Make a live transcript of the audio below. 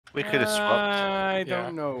We could have swapped. I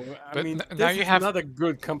don't know. I But mean, now this you is have- not a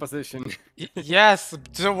good composition. Yes,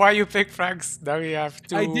 so why you pick Franks? Now you have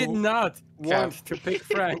two. I did not Cav. want to pick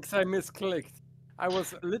Franks. I misclicked. I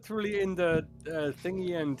was literally in the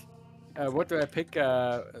thingy and what do I pick?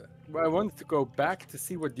 I wanted to go back to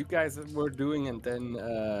see what you guys were doing and then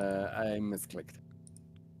I misclicked.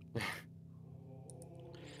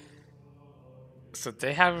 So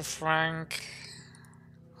they have a Frank.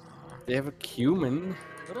 They have a cumin.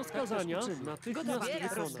 Rozkazania natychmiast Zbiera,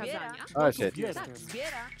 wykonam. rozkazania. Oh shit. Jestem. Tak,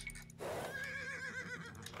 zbiera.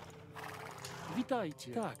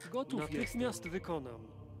 Witajcie. Tak, gotów natychmiast wykonam.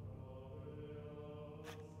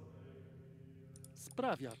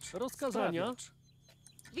 Sprawiacz. Rozkazania.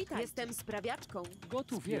 Witaj. Jestem sprawiaczką.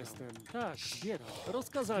 Gotów jestem. Tak, zbieram.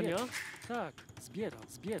 Rozkazania. Tak,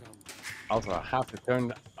 zbieram. Also, I have to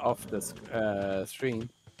turn off the stream.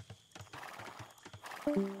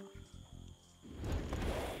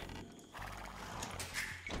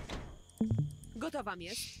 Gotowa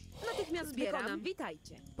jest. Natychmiast zbieram. Wykonam.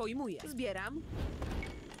 Witajcie. Pojmuję. Zbieram.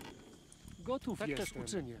 Gotów jestem. Tak też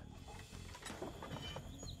uczynię.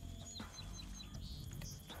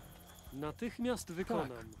 Natychmiast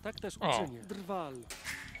wykonam. Tak też uczynię. Drwal.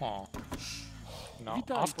 Oh. Now,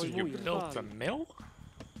 Witaj, after you pojmuję. build the mill,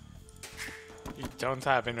 you don't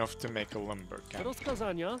have enough to make a lumber camp.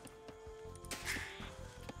 Rozkazania.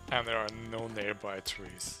 And there are no nearby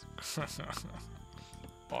trees.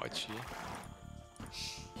 Bochy.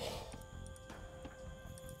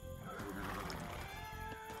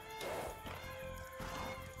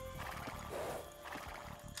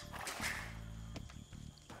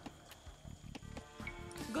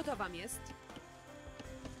 Gotowa jest.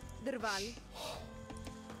 Drwal.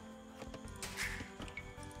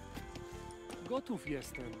 Gotów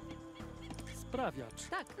jestem. Sprawiacz.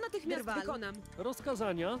 Tak, natychmiast wykonam.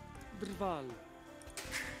 Rozkazania. Drwal.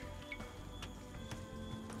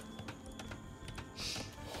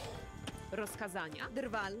 Rozkazania.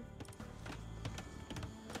 Drwal.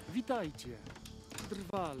 Witajcie.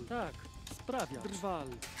 Drwal. Tak, sprawiacz. Drwal.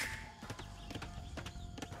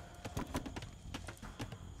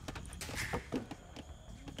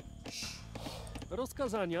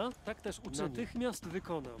 Rozkazania. Tak też uczynię. Natychmiast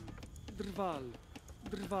wykonam. Drwal.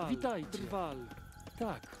 Witaj, drwal.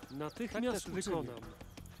 Tak, natychmiast tak wykonam.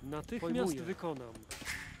 Natychmiast wykonam.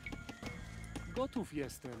 Gotów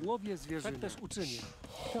jestem. Łowię zwierzynę. Tak też uczynię.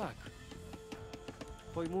 Tak.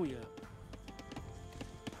 Pojmuję.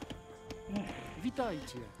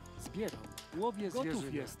 Witajcie. Zbieram. Łowię zwierzynę.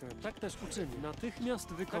 Gotów jestem. Tak też uczynię. Natychmiast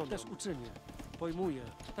wykonam. Tak też uczynię. Pojmuję.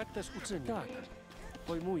 Tak też uczynię. Tak.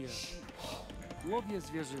 Pojmuję. Łowię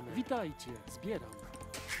zwierzynę. Witajcie. Zbieram.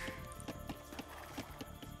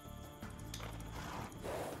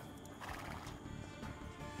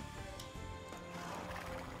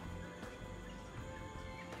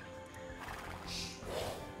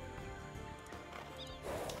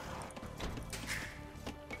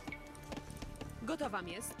 Gotowa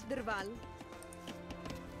jest. Drwal.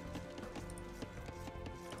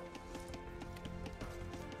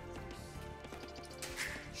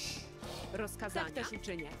 Rozkazania. Tak też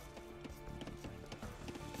uczynię.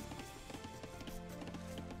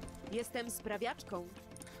 Jestem sprawiaczką.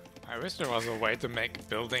 I wish there was a way to make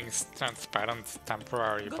buildings transparent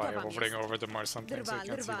temporary by Gotowa hovering jest. over them or something so you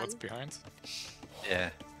can see Drwal. what's behind.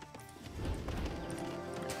 Yeah.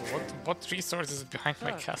 What resource is behind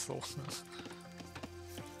my Tak. castle?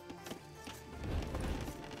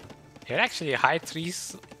 Here actually high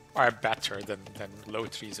trees are better than low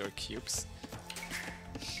trees or cubes.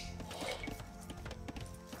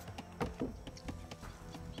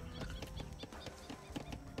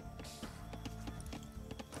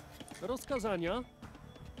 Rozkazania.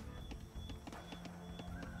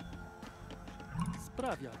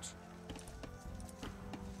 Sprawiacz.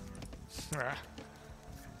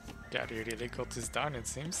 God, you really got this down, it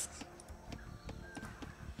seems.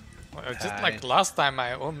 Well, just like last time,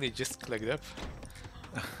 I only just clicked up.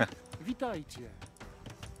 Witajcie.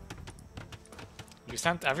 You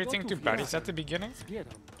sent everything to Gotów berries jestem. at the beginning?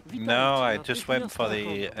 Zbieram. No, I Witajcie. just went for the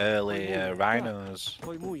Natychmiast early wykonam. rhinos. Tak.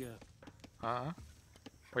 Pojmuję.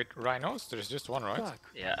 Wait, rhinos? There's just one, right? Tak.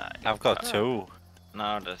 Yeah, I've got two.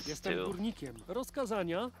 no, there's Jestem two. górnikiem.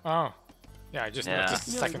 Rozkazania. Oh. Yeah, I just Yeah. noticed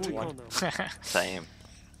the second one. Wykonam. Same.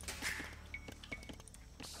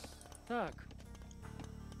 Tak.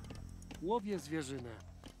 Łowię zwierzynę.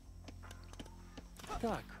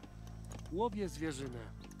 Tak. Łowię zwierzynę.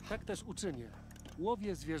 Tak też uczynię.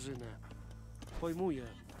 Łowię zwierzynę. Pojmuję.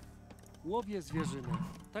 Łowię zwierzynę.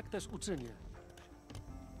 Tak też uczynię.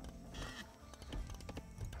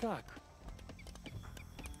 Tak.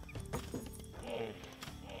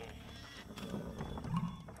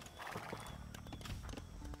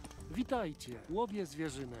 Witajcie. Łowię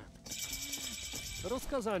zwierzynę.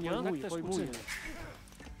 Rozkazania. Tak też uczynię.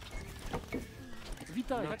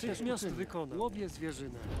 Witaj. Natychmiast wykonam. Łowię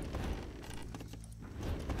zwierzynę.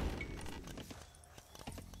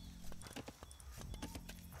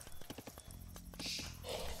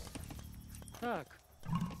 Tak.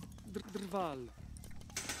 Drwal.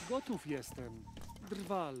 Gotów jestem.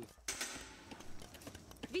 Drwal.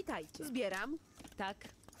 Witajcie. Zbieram. Tak.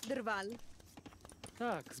 Drwal.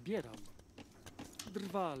 Tak, zbieram.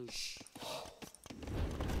 Drwal.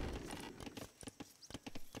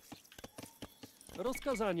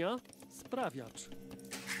 Rozkazania. Sprawiacz.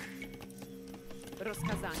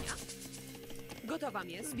 Rozkazania. Gotowa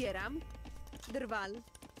jest. Zbieram. Drwal.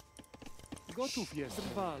 Gotów jest.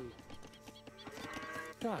 Drwal.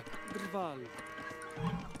 Tak, drwal.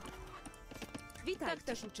 Witaj. Tak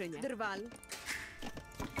też uczynię. Drwal.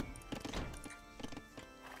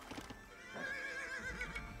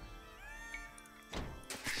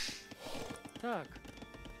 Tak.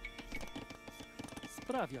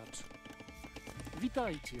 Sprawiacz.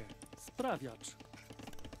 Witajcie. Sprawiacz.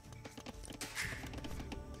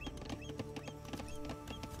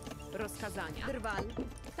 Rozkazania. Drwal.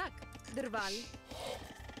 Tak. Drwal.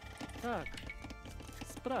 Tak.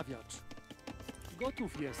 Sprawiacz.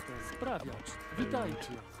 Gotów jestem. Sprawiacz.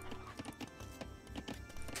 Witajcie.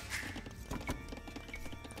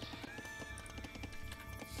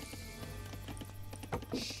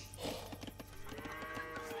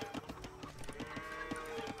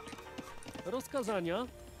 Rozkazania.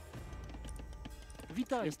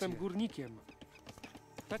 Witajcie. Jestem górnikiem.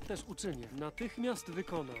 Tak też uczynię. Natychmiast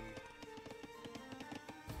wykonam.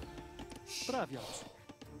 Sprawiacz.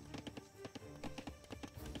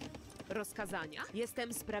 Rozkazania.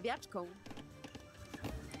 Jestem sprawiaczką.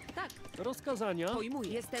 Tak. Rozkazania. Pojmuję.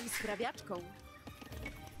 Jestem sprawiaczką.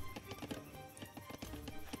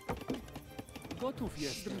 Gotów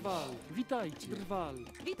jest. Drwal. Witajcie. Drwal.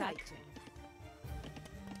 Witajcie.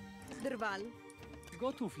 Drwal.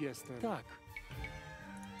 Gotów jestem. Tak.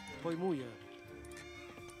 Pojmuję.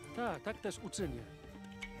 Tak, tak też uczynię.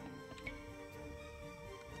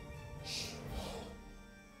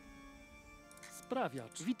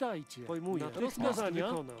 Sprawiacz. Witajcie. Pojmuję. Rozkazania.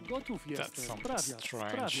 Wykonam. Gotów jestem. That's Sprawiacz. strange.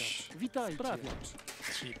 Sprawiacz. Witajcie. Sprawiacz.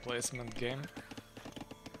 3 placement game.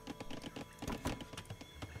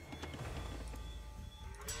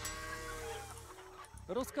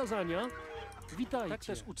 Rozkazania. Witajcie. Tak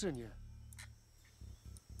też uczynię.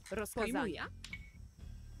 Rozkazania.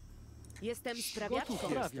 Jestem sprawiaczką.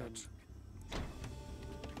 Gotów sprawiacz.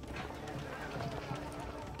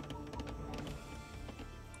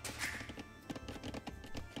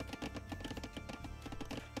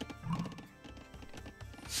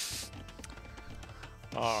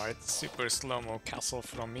 Alright, super slow-mo castle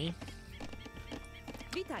from me.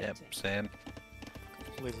 Witajcie. Yep, same.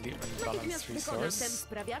 Completely Natychmiast unbalanced wykonam. Jestem resource.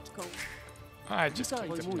 sprawiaczką. I just Witajcie.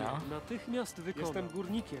 clicked it Pojmuję. now. Natychmiast wykonam. Jestem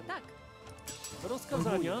górnikiem. Tak.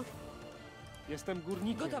 Rozkazania. Jestem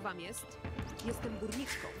górnikiem. Gotowa jest. Jestem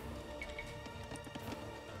górniczką.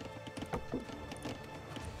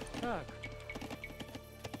 Tak.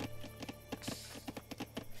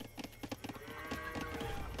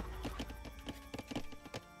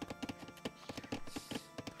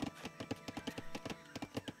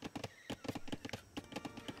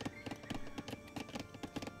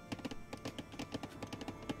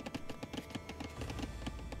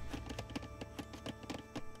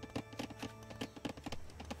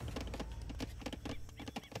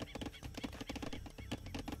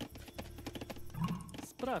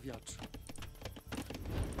 Sprawiacz.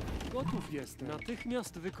 Gotów jestem.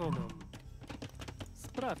 Natychmiast wykonam.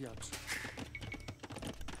 Sprawiacz.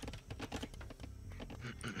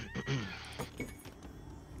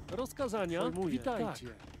 Rozkazania. Pojmuję.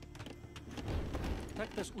 Witajcie. Tak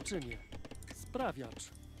też uczynię.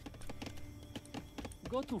 Sprawiacz.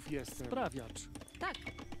 Gotów jestem. Sprawiacz. Tak.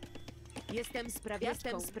 Jestem sprawiaczką.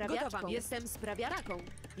 Jestem sprawiaczką. Gotowa. Jestem sprawiaczką.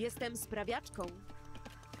 Jestem sprawiaczką.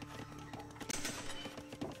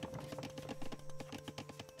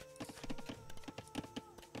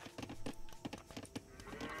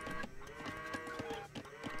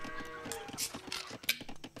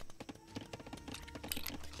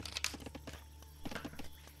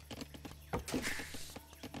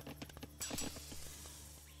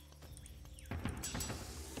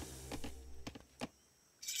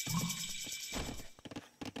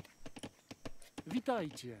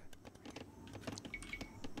 Witajcie.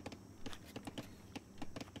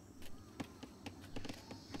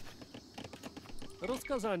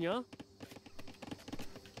 Rozkazania.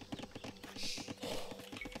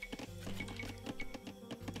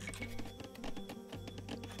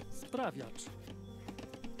 Sprawiacz.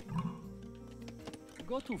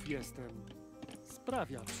 Gotów jestem.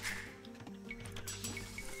 Sprawiacz.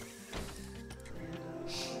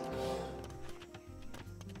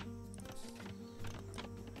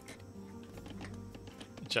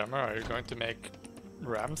 Jammer, are you going to make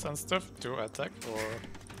ramps and stuff to attack, or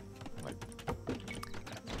like?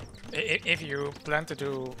 If you plan to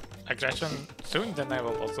do aggression soon, then I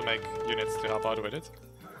will also make units to help out with it.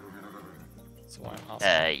 So I'm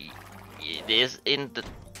asking. It is in the...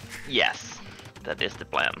 Yes, that is the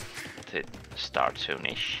plan. To start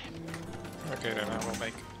soonish. Okay, then I will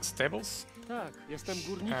make stables Tak, jestem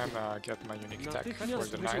górnikiem. and get my unique attack for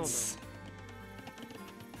Natychmiast the wykonam. knights.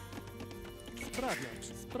 Sprawiacz,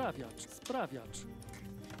 sprawiacz, sprawiacz.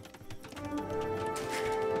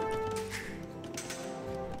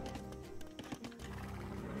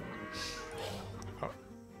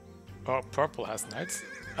 Oh, purple has knights.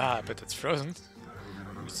 Ah, but it's frozen.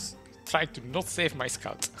 It's trying to not save my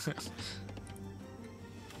scout.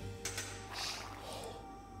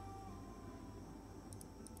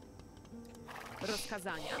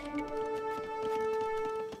 Rozkazania.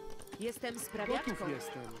 Jestem sprawiaczką. Gotów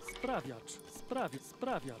jestem. Sprawiacz,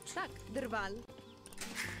 sprawiacz. Tak, drwal.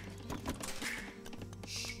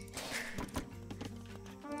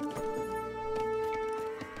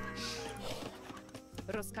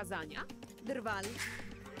 Rozkazania. Drwal.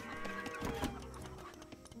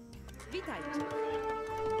 Witajcie.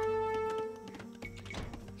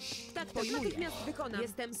 Tak, pojmuję. Natychmiast wykonam.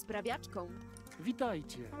 Jestem sprawiaczką.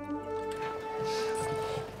 Witajcie.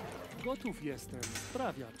 Gotów jestem.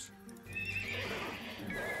 Sprawiacz.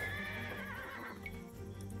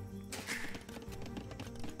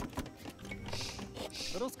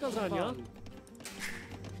 Rozkazania.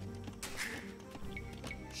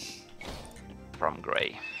 From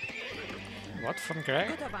Grey. What from Grey?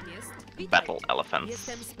 Gotowam jest. Witaj. Battle elephants.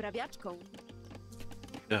 Jestem sprawiaczką.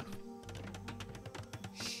 Yeah.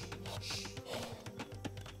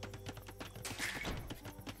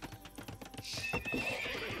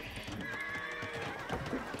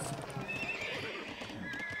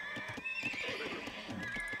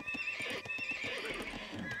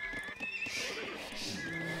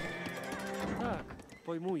 Tak,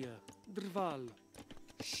 pojmuję. Drwal.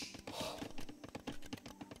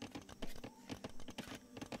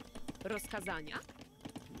 Rozkazania.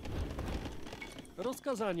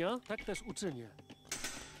 Rozkazania, tak też uczynię.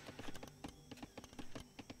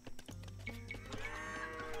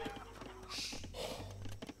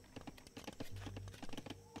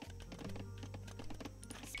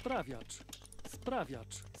 Sprawiacz,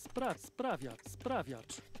 sprawiacz,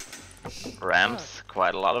 sprawiacz. Rams,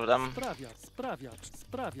 quite a lot of them.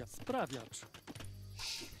 Sprawiacz.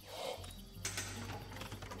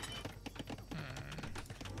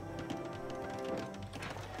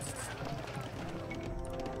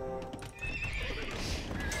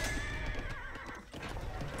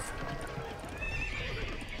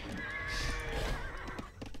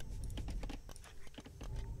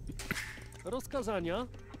 Rozkazania.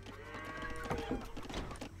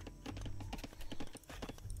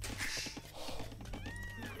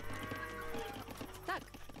 Tak.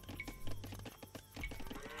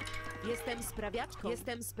 Jestem sprawiaczką.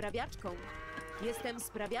 Jestem sprawiaczką. Jestem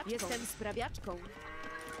sprawiaczką. Jestem sprawiaczką.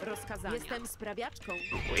 Rozkazania. Jestem sprawiaczką.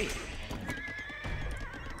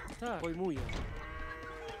 Tak, pojmuję.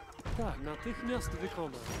 Tak, natychmiast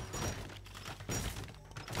wykonam.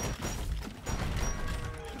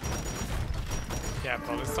 Yeah,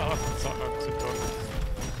 but it's not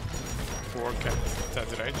to work at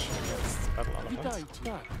that range against battle elephants. Witajcie.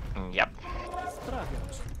 Tak, Yep.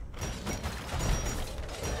 sprawiacz.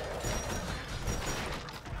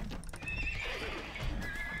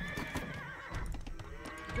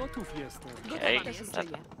 Gotów jestem. Okay, Gotowa też that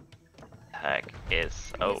uczynię. hack is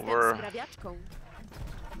Jestem over. sprawiaczką.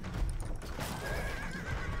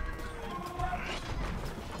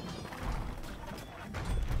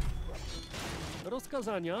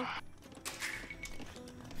 Rozkazania.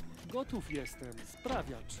 Gotów jestem.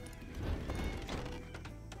 Sprawiacz.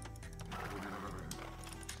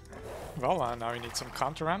 Well, now we need some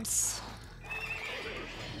counter ramps.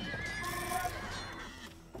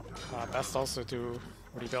 Best also to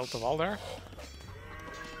rebuild the wall there.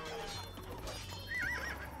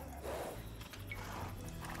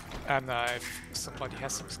 And if somebody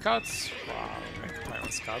has some scouts, well, I'll make my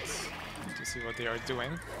own scouts to see what they are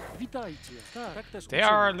doing. Witajcie. Tak też They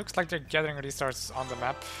are, looks like they're gathering resources on the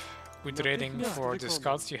map with rating for the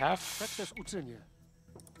scouts you have. Tak też uczynię.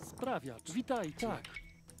 Sprawiacz. Witajcie. Tak.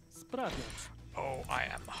 Sprawiacz. Oh,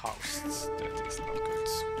 I am housed. That is not good.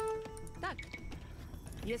 Tak.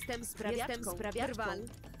 Jestem sprawiaczką. Drwal.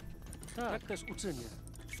 Tak też uczynię.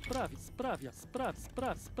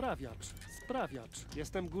 Sprawiacz.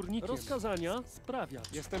 Jestem górnikiem. Rozkazania?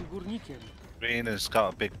 Sprawiacz. Jestem górnikiem. Green has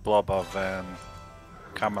got a big blob of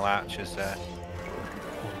camel archers there.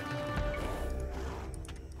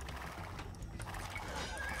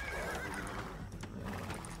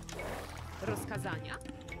 Rozkazania?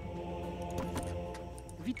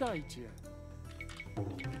 Witajcie.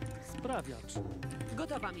 Sprawiacz.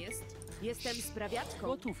 Gotowam jest. Jestem sprawiaczką.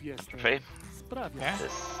 Gotów jestem. Faith, Sprawiacz.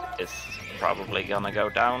 this is probably gonna go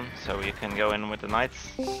down, so you can go in with the knights.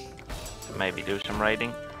 Maybe do some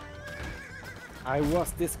raiding. I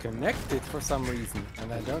was disconnected for some reason,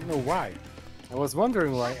 and I don't know why. I was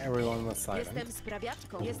wondering why everyone was silent. Jestem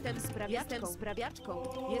sprawiaczką. Jestem sprawiaczką.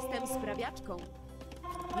 Jestem sprawiaczką.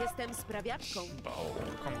 Jestem sprawiaczką. Bow,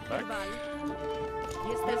 come back. Rwal.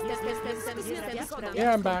 Jestem sprawiaczką.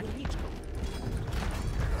 Yeah, I'm back.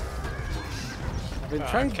 I've been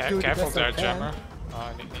trying to do the Careful best I there, can. Jammer.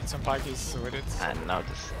 Need some pikeys with it. I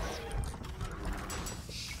noticed.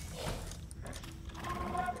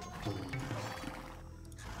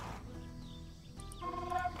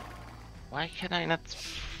 Why can I not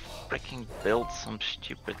freaking build some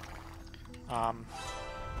stupid?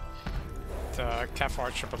 The Cav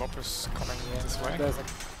Archer blob is coming this way. There's a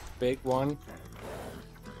big one.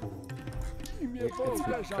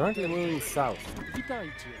 It's currently moving south.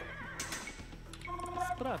 Witajcie.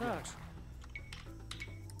 Sprawiacz.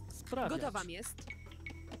 Sprawiacz. Gotowam jest.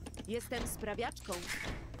 Jestem sprawiaczką.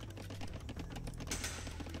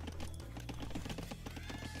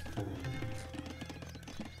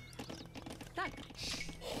 Tak.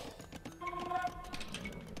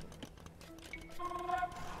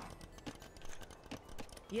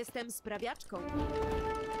 Jestem sprawiaczką.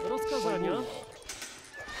 Rozkazania?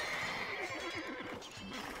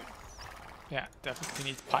 Yeah, definitely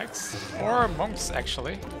need pikes. Or monks,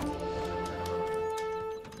 actually.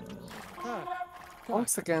 Tak.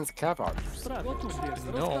 Monks against Cavaliers. Sprawiacz. Gotów jest.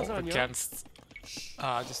 No, Rozkazania? against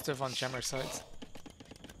the Civ on Jammer side.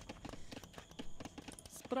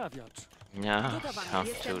 Sprawiacz. No, Gotowam. can't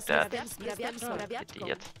Jestem do that, Jestem sprawiaczką.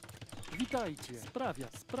 idiot. Witajcie.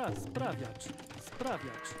 Sprawiacz.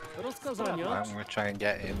 Sprawiacz. Rozkazania? I'm gonna try and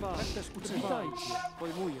get him. Tak też uczynię. Witajcie.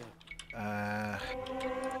 Pojmuję.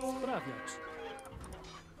 Sprawiacz.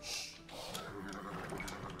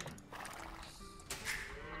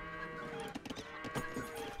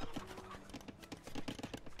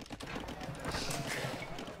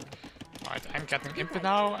 Alright, I'm getting Imp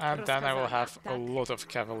now, and then I will have a lot of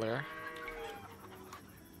Cavalier.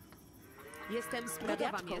 Jestem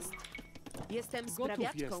sprawiaczką. Jestem Gotów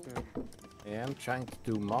sprawiaczką. jestem. Yeah, I'm trying to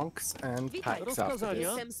do monks and Witaj. pikes after Rozkazania? this.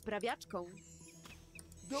 Jestem sprawiaczką.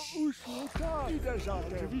 Do usług, tak. Idę za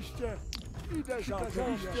tym. Oczywiście. Idę za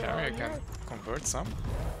tym. Sure, you can convert some.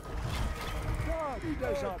 Tak,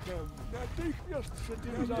 idę za tym. Natychmiast się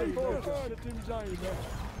tym zajmę.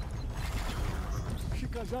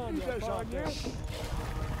 Przykazania, idę za tym.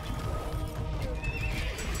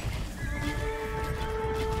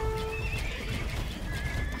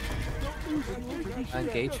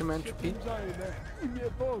 Engage him, Entropy. Zajmę.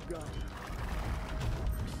 Imię Boga.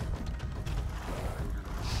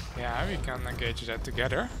 Yeah, we can engage that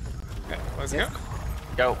together. Okay, let's Yes. go.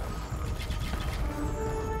 Go.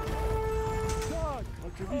 Tak,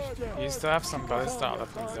 oczywiście. You still have some ballista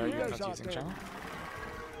weapons there, you're not using Jammer.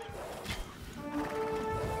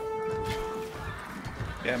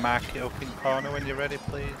 Yeah, mark it up in corner when you're ready,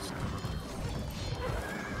 please.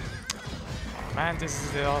 Man, this is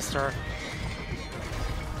a disaster.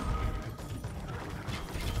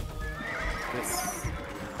 Yes.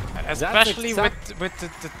 Especially exact- with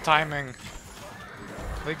the timing.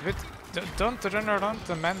 Like, don't run around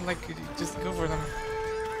the men, like, just go for them.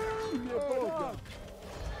 Imię Boga.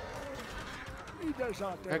 Idę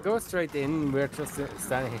za I tym. go straight in, we're just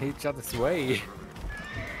standing in each other's way.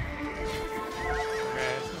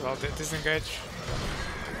 Okay, well, disengage.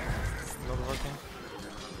 It's not working.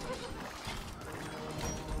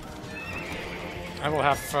 I will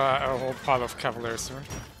have a whole pile of Cavalier soon.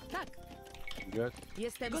 Tak. Good.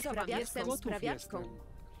 Jestem Gotów sprawiaczką. jestem.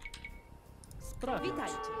 Sprawiacz.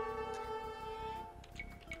 Witajcie.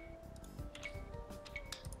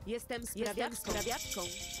 Jestem sprawiaczką.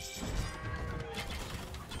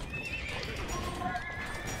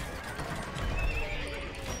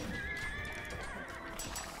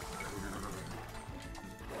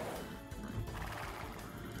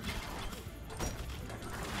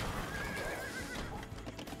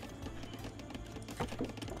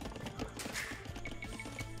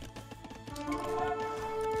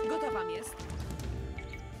 Gotowam jest.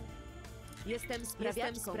 Jestem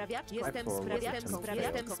sprawiaczką. Jestem sprawiaczką.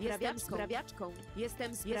 Jestem sprawiaczką.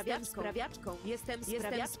 Jestem sprawiaczką. Jestem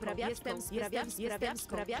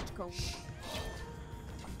sprawiaczką.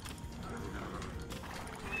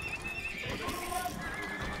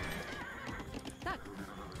 Tak.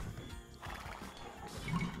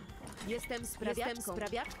 Jestem sprawiaczką.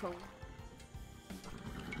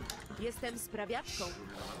 Jestem sprawiaczką.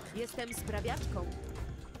 Jestem sprawiaczką.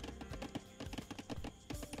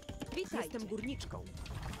 Witaj. Jestem górniczką.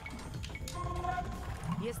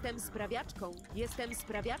 Jestem sprawiaczką. Jestem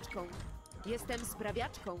sprawiaczką. Jestem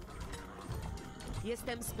sprawiaczką.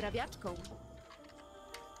 Jestem sprawiaczką.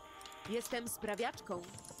 Jestem sprawiaczką.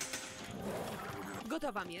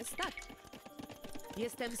 Gotowam jest, tak.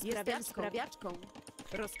 Jestem sprawiaczką.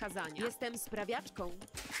 Rozkazania. Jestem sprawiaczką.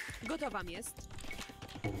 Gotowam jest.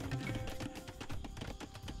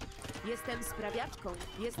 Jestem sprawiaczką.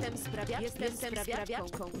 Jestem sprawiaczką.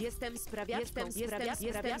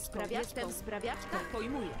 Jestem sprawiaczką. Tak,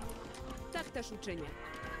 pojmuję. Tak też uczynię.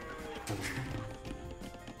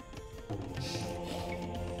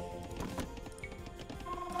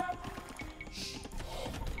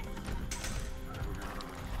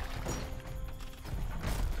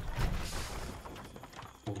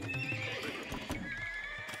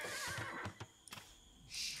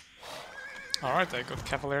 Alright, I got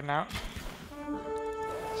Cavalier now.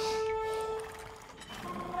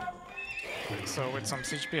 So with some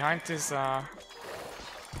siege behind this,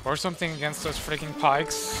 or something against those freaking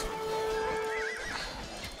pikes.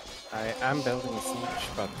 I am building a siege,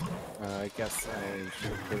 but I guess I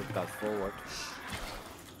should build that forward.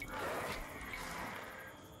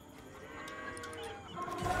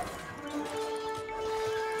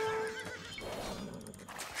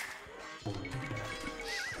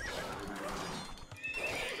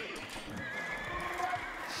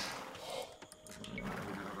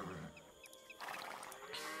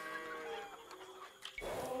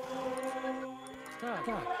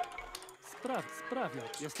 Tak.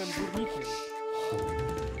 Sprawiacz. Jestem górnikiem.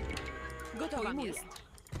 Gotowam jest.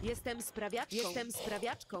 Jestem sprawiaczką. Jestem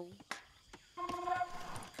sprawiaczką.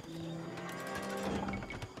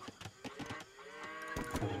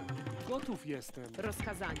 Gotów jestem.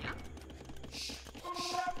 Rozkazania.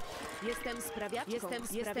 Jestem sprawiaczką. Jestem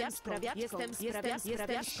sprawiaczką.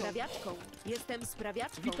 Jestem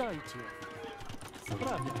sprawiaczką. Witajcie.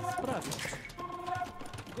 Sprawiacz.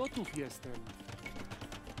 Gotów jestem.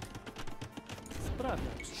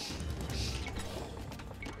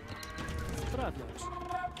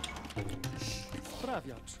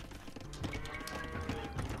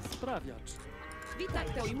 Sprawiacz. Witaj,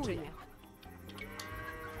 pojmuję.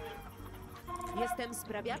 Jestem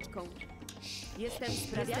sprawiaczką. Jestem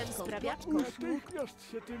sprawiaczką.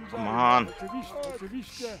 Natychmiast się tym Come zajmę. on.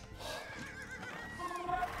 Oczywiście.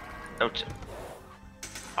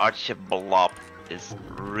 Archibald is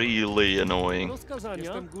really annoying. Rozkazania.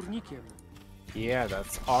 Jestem górnikiem. Yeah,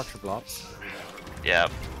 that's Archibald. Yeah,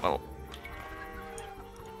 well,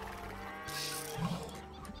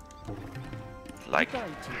 like,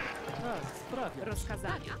 Witajcie. Tak, sprawiacz.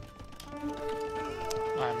 Rozkazania.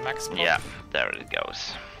 I'm max block. yeah, there it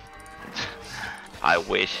goes. I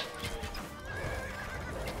wish.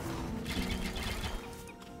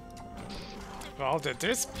 Well,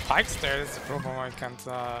 there's pikes there, that's the problem. I can't.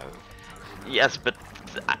 Yes, but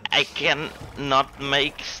I can not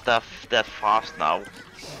make stuff that fast now.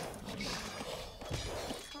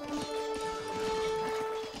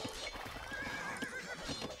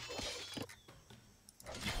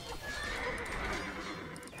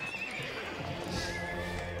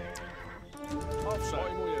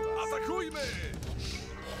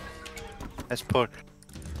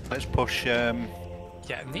 Let's push. Yeah,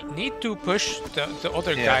 need to push the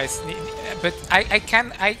other Yeah. guys. But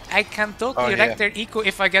I can totally wreck their eco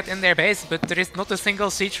if I get in their base. But there is not a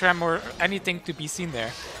single siege ram or anything to be seen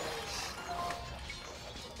there.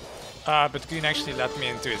 But Green actually let me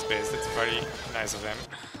into his base. That's very nice of him.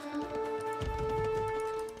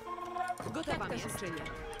 Gotowa też uczynię.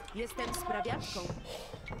 Jestem sprawiaczką.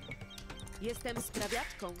 Jestem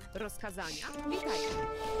sprawiaczką. Rozkazania. Witaj.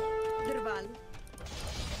 Drwal.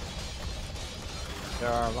 There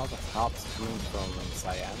are a lot of helps coming from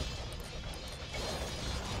Cyan.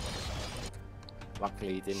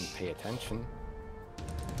 Luckily, didn't pay attention.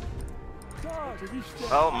 Tak, oczywiście.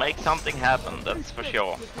 Well, make something happen, that's for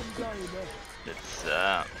sure. Się tym zajmę. It's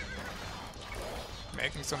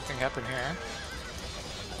Making something happen here.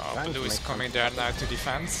 Oh, Trying to Blue is make coming there now to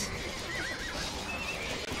defense.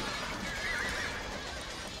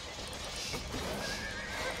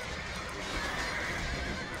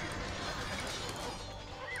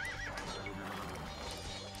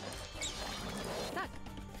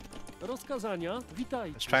 Rozkazania,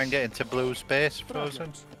 witajcie. Let's try and get into blue space,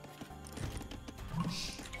 Frozen.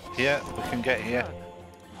 Here, we can get here.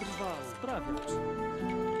 Drwal, sprawiacz.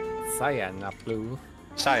 Cyan, not blue.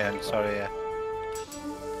 Cyan, sorry, yeah.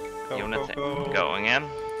 Units going in.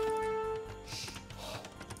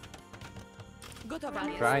 Gotowa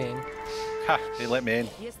jest. Trying. Ha, he let me in.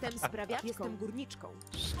 Jestem sprawiaczką. Jestem górniczką.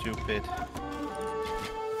 Stupid.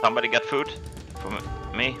 Somebody got food for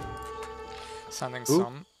me. Sending Ooh.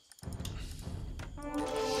 some.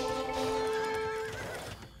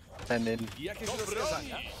 Send in. Get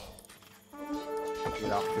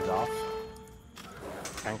off, get off.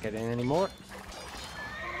 Can't get in anymore.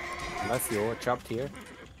 Unless you're chopped here.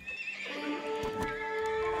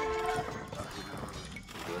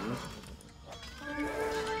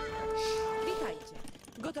 Witajcie.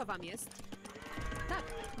 Gotowa jest. Tak,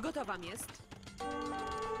 gotowa jest.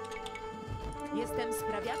 Jestem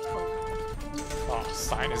sprawiaczką. Oh,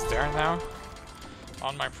 sign is there now.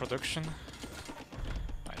 On my production.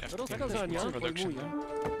 I have to keep Rozkazania, more production pojmuję.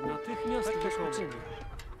 there. Natychmiast wykonanie.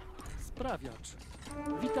 Sprawiacz.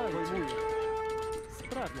 Witaj, pojmuję.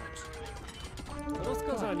 Sprawiacz.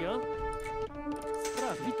 Rozkazania.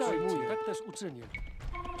 Witaj, pojmuję. Tak też uczynię.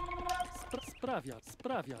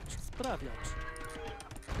 Sprawiacz.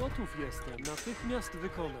 Gotów jestem. Natychmiast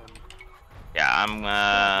wykonam. Yeah, I'm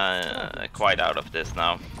quite out of this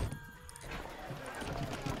now.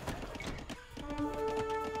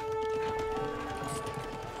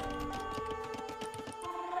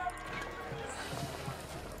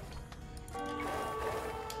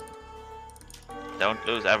 Don't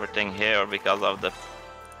lose everything here because of the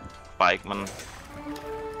pikeman.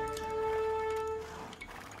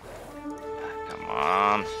 Come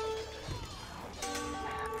on.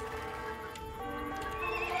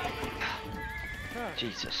 Tak,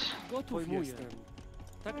 Jesus. gotów jestem.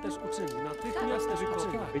 Tak też uczynię. Natychmiast też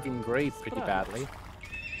uczynię. Reading grey pretty badly.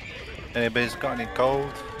 Anybody's got any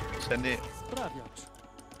gold? Send it. Sprawiacz.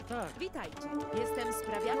 Tak, Witajcie. Jestem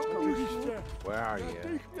sprawiaczką. Oczywiście. Where are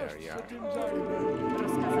you? There you Się are. tym zajmę.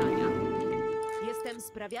 Rozkazania. Jestem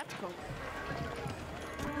sprawiaczką.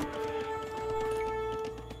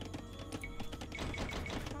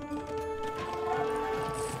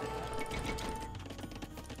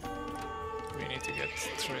 We need to get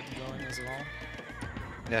trade going as well.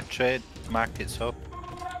 Yeah, trade markets up.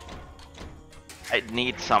 I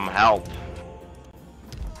need some help.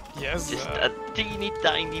 Yes. Just a teeny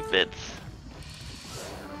tiny bit.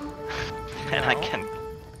 And I can.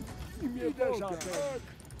 Idę za tak.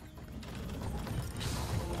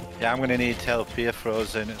 Yeah, I'm gonna need help here,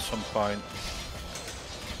 Frozen, at some point.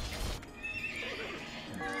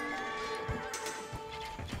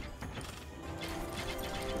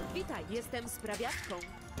 Witaj. Jestem sprawiaczką.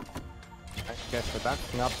 I get the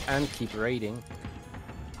backing up and keep raiding.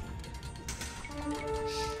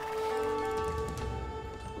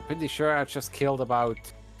 I'm pretty sure I just killed about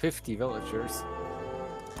 50 villagers.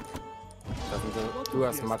 Doesn't do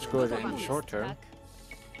us much good in the short term. Tak.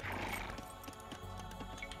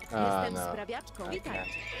 Jestem No. sprawiaczką. I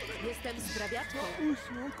Witajcie. Jestem sprawiaczką.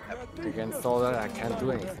 Usług natychmiast. Against all that, I can't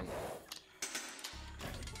do anything.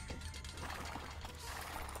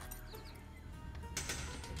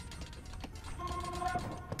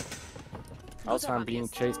 Also, I'm being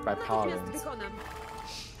chased by Natychmiast paladins. wykonam.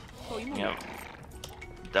 Pojmuję. Yeah.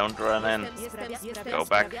 Don't run in. Jestem Go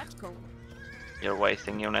back. sprawiaczką. You're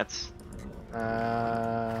wasting units.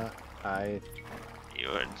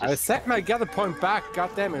 You're I just. set my gather point back.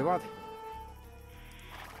 God damn it! What?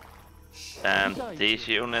 And these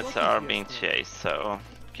units are being chased, so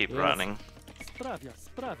keep Yes. running.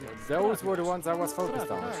 sprawiacz. Those were the ones I was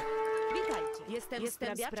focused on. Witajcie. Jestem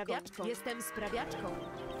sprawiaczką. Jestem sprawiaczką.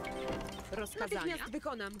 Rozkazania. Natychmiast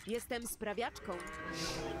wykonam. Jestem sprawiaczką.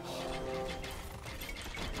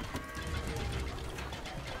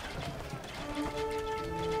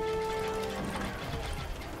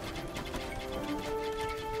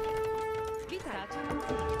 Witaj.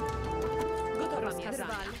 Gotowa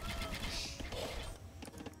rozkazania.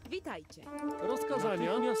 Witajcie.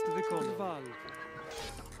 Rozkazania. Natychmiast wykonam.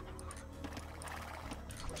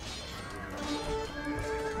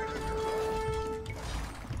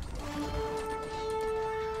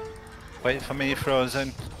 Wait for me,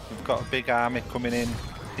 Frozen. We've got a big army coming in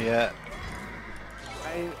here.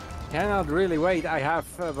 I cannot really wait. I have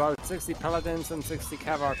about 60 paladins and 60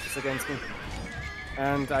 cav archers against me.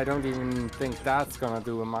 And I don't even think that's gonna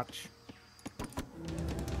do much.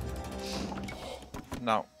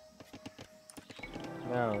 No.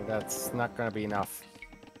 No, that's not gonna be enough.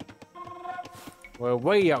 We're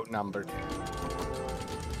way outnumbered.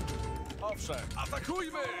 Owszem,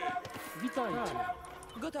 atakujmy! Witajcie.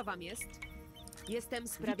 Gotowam jest. Jestem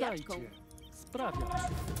sprawiaczką. Witajcie.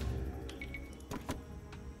 Sprawiacz.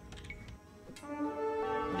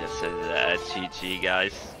 This is GG,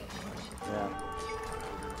 guys. Yeah.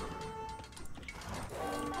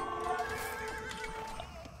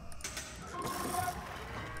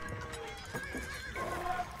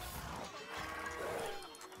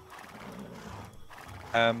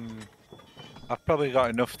 I've probably got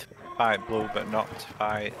enough to fight blue, but not to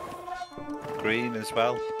fight green as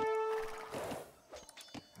well.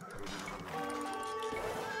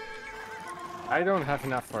 I don't have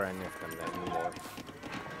enough for any of them anymore.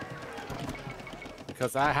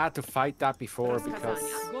 Because I had to fight that before because,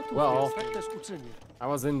 Gotów well, jest, tak też uczynię. I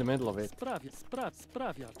was in the middle of it.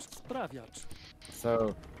 Sprawiacz.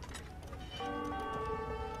 So,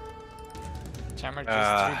 Jammer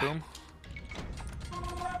just threw boom.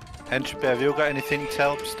 Entropy, have you got anything to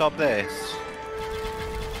help stop this?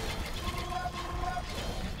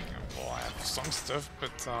 Well, I have some stuff,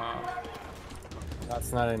 but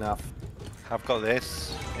that's not enough. I've got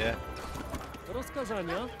this, yeah.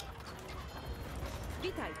 Rozkazania.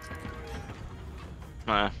 Witajcie.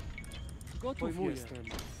 Gotów jestem.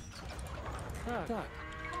 Tak.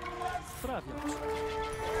 Sprawiacz.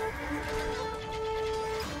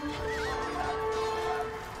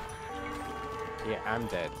 Yeah, I'm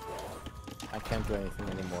dead. I can't do anything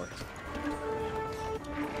anymore.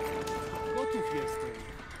 Gotów jestem.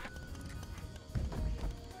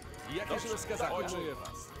 Jakieś rozkazanie oczuje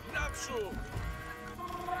was. Naprzód!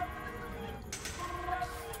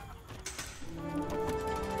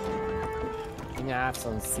 I mean, I have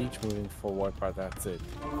some siege moving forward, but that's it.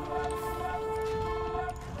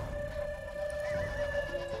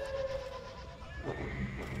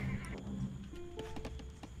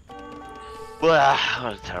 What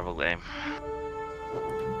a terrible game.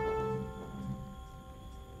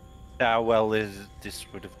 How well this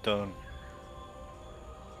would have done.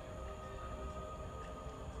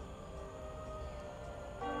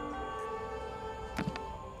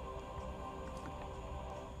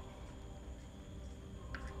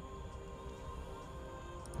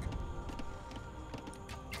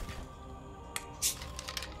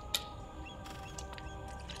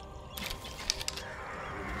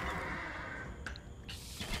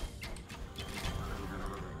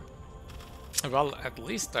 well, at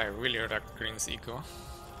least I really wrecked green's eco.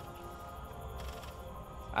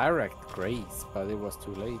 I wrecked Grace, but it was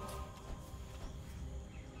too late.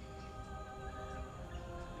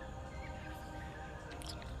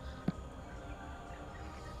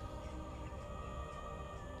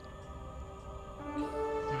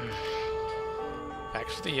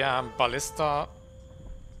 Actually, yeah, ballista,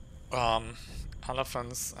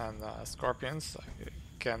 elephants, and scorpions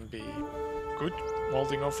can be good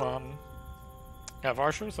molding of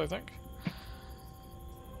archers, I think.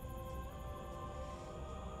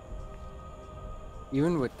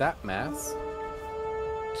 Even with that mass?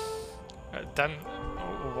 Then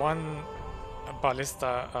one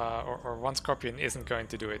ballista or one scorpion isn't going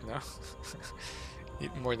to do it, no?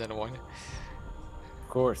 Need more than one. Of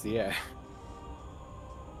course, yeah.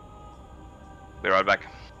 Be right back.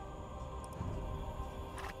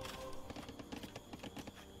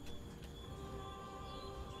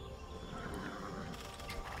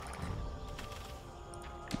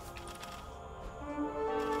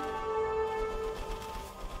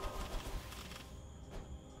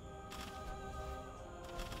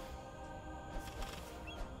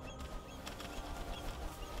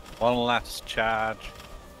 One last charge.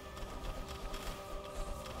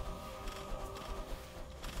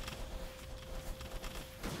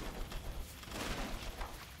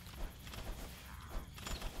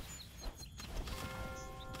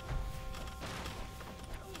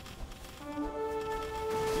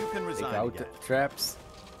 You can Take resign out again. the traps.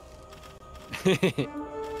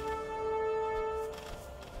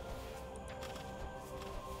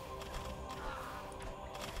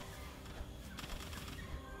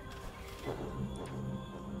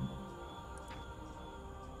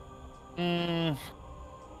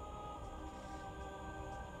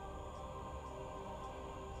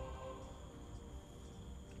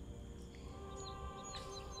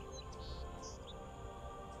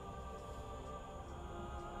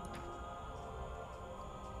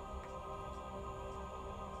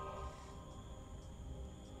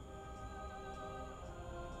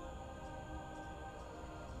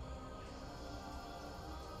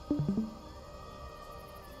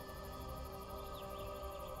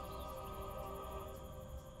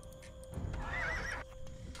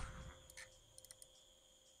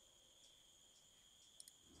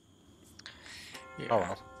 Yeah. Oh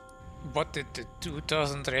well. What did the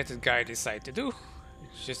 2000 rated guy decide to do?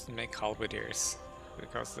 Just make halberdiers,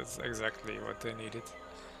 because that's exactly what they needed.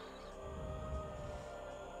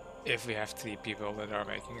 If we have 3 people that are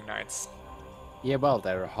making knights. Yeah, well,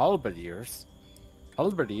 they're halberdiers.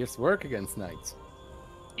 Halberdiers work against knights.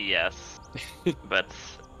 Yes, but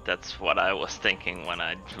that's what I was thinking when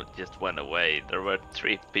I just went away. There were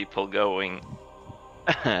 3 people going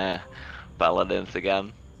paladins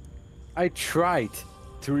again. I tried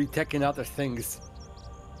to retech in other things,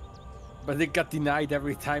 but it got denied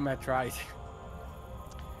every time I tried.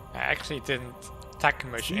 I actually didn't tack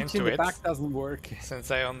much Siege into in the it, back doesn't work.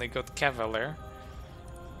 since I only got Cavalier.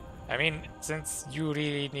 I mean, since you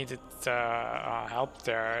really needed help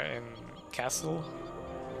there in Castle,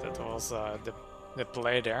 that was the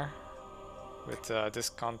play there with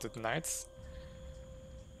discounted knights,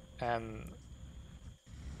 and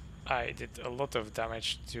I did a lot of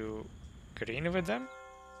damage to green with them,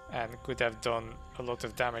 and could have done a lot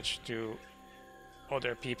of damage to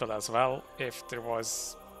other people as well if there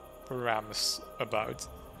was rams about.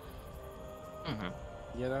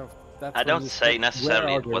 You know, that's I when don't you say think, where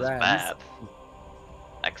necessarily are it the was rams? bad,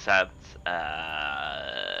 except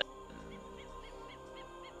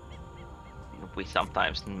we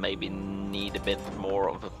sometimes maybe need a bit more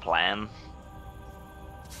of a plan.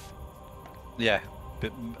 Yeah, a To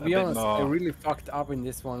be bit honest, I more. really fucked up in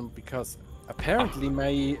this one because apparently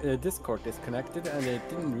my Discord disconnected and I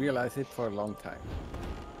didn't realize it for a long time.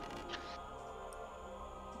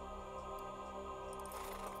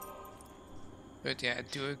 But yeah, I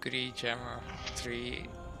do agree, Jammer. 3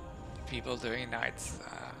 people doing knights.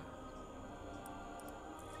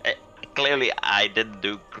 Clearly, I didn't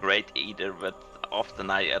do great either, but often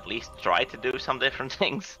I at least try to do some different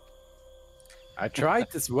things. I tried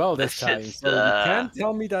as well this It's time, just, so you can't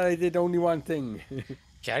tell me that I did only one thing.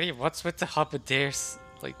 Gary, what's with the halberdiers?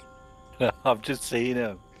 Like, I've just seen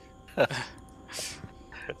him.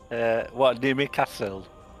 What, near me castle?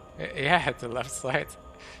 yeah, at the left side.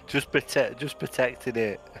 Just protecting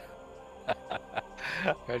it.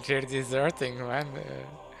 But you're deserting, man.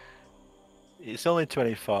 It's only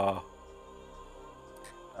 24.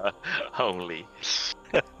 Only.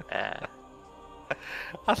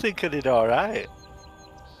 I think I did all right.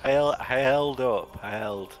 I held up. I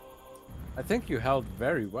held. I think you held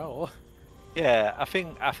very well. Yeah, I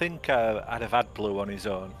think I'd have had Blue on his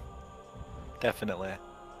own. Definitely.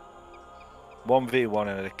 1v1 and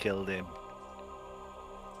I'd have killed him.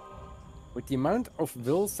 With the amount of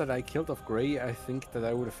wills that I killed of Grey, I think that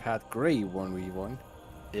I would have had Grey 1v1.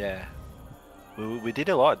 Yeah. We did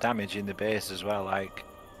a lot of damage in the base as well. Like,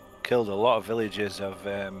 killed a lot of villagers of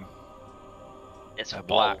It's a wall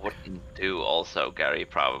black. wouldn't do also, Gary,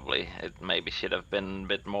 probably. It maybe should have been a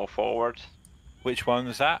bit more forward. Which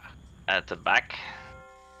one's that? At the back.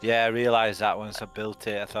 Yeah, I realised that once I built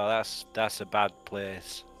it. I thought that's a bad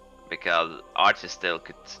place. Because archers still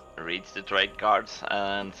could reach the trade guards,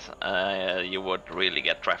 and you would really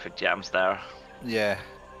get traffic jams there. Yeah.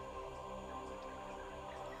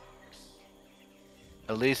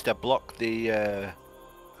 At least I blocked the.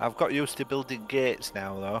 I've got used to building gates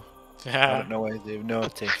now, though. I Yeah. don't know whether you've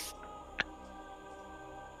noticed.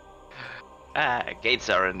 Gates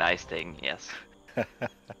are a nice thing, yes.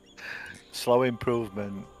 Slow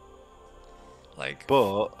improvement. Like,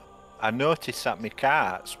 But I noticed that my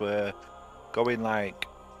carts were going like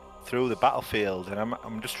through the battlefield, and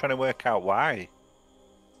I'm just trying to work out why.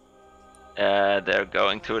 They're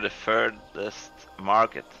going to the furthest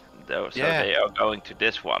market, though, so Yeah. they are going to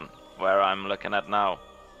this one, where I'm looking at now.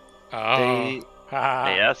 oh. They-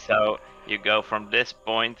 Yeah, so you go from this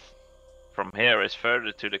point, from here is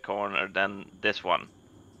further to the corner than this one.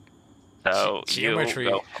 So Geometry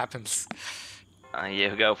you happens.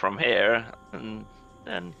 go from here, and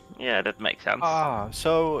then yeah, that makes sense. Ah,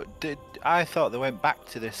 so I thought they went back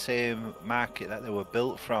to the same market that they were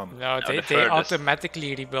built from. No, No, they the furthest.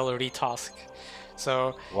 automatically will retask.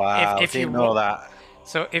 So Wow, if you didn't know wa- that.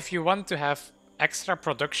 So if you want to have extra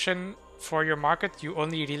production for your market, you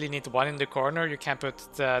only really need one in the corner. You can put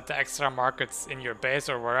the extra markets in your base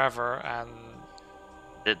or wherever, and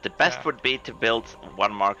The best Yeah. would be to build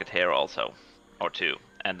one market here also, or 2,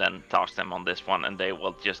 and then toss them on this one, and they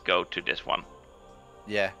will just go to this one.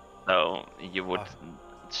 Yeah. So you would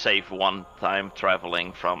save one time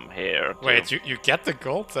traveling from here. To... wait, you get the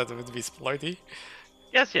gold? That would be exploity.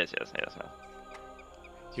 Yes.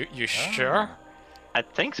 You sure? I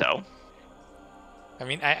think so. I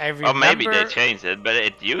mean, I remember. Or maybe they changed it, but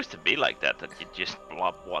it used to be like that you just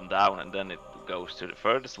plop one down and then it goes to the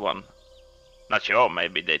furthest one. Not sure,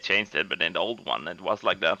 maybe they changed it, but in the old one it was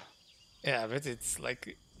like that. Yeah, but it's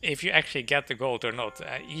like, if you actually get the gold or not,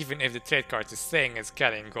 even if the trade card is saying it's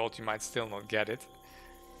getting gold, you might still not get it.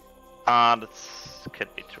 That's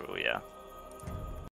could be true, yeah.